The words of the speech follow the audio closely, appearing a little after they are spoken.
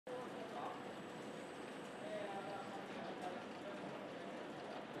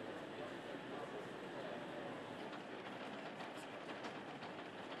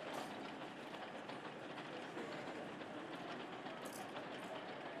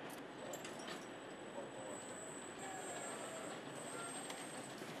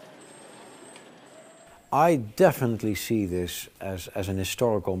I definitely see this as an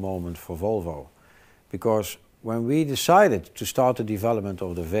historical moment for Volvo, because when we decided to start the development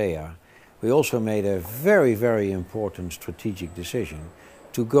of the VEA, we also made a very, very important strategic decision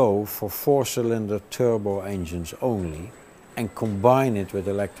to go for four-cylinder turbo engines only and combine it with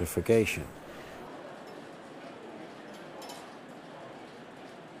electrification.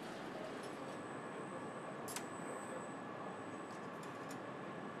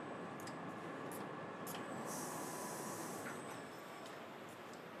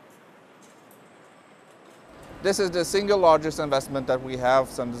 This is the single largest investment that we have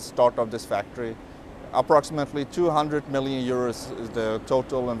since the start of this factory. Approximately 200 million euros is the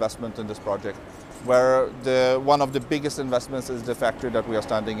total investment in this project, where one of the biggest investments is the factory that we are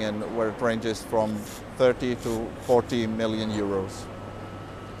standing in, where it ranges from 30 to 40 million euros.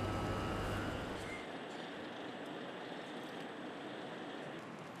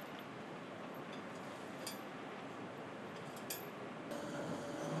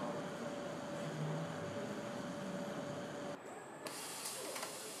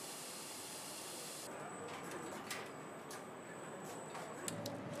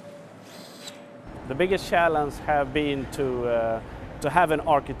 The biggest challenge have been to have an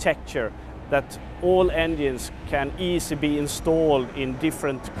architecture that all engines can easily be installed in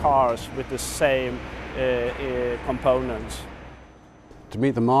different cars with the same components. To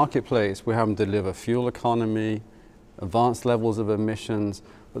meet the marketplace, we have to deliver fuel economy, advanced levels of emissions,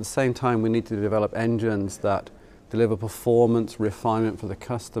 but at the same time we need to develop engines that deliver performance, refinement for the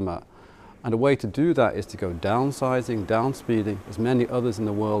customer. And a way to do that is to go downsizing, downspeeding, as many others in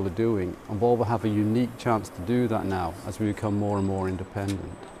the world are doing. And Volvo have a unique chance to do that now as we become more and more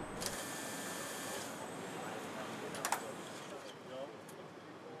independent.